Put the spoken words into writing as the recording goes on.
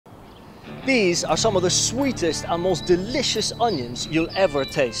These are some of the sweetest and most delicious onions you'll ever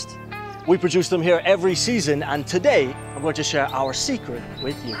taste. We produce them here every season, and today I'm going to share our secret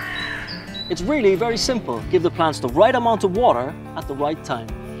with you. It's really very simple. Give the plants the right amount of water at the right time.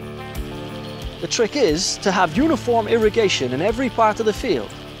 The trick is to have uniform irrigation in every part of the field,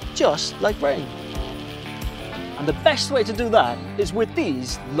 just like rain. And the best way to do that is with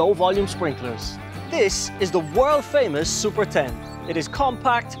these low-volume sprinklers. This is the world-famous Super 10. It is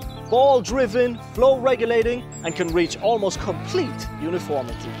compact, ball-driven, flow-regulating, and can reach almost complete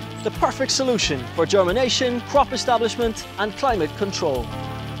uniformity. The perfect solution for germination, crop establishment, and climate control.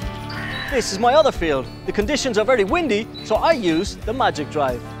 This is my other field. The conditions are very windy, so I use the Magic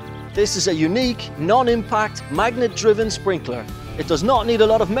Drive. This is a unique, non-impact, magnet-driven sprinkler. It does not need a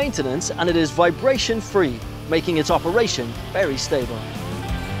lot of maintenance, and it is vibration-free, making its operation very stable.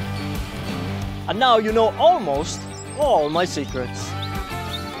 And now you know almost all my secrets.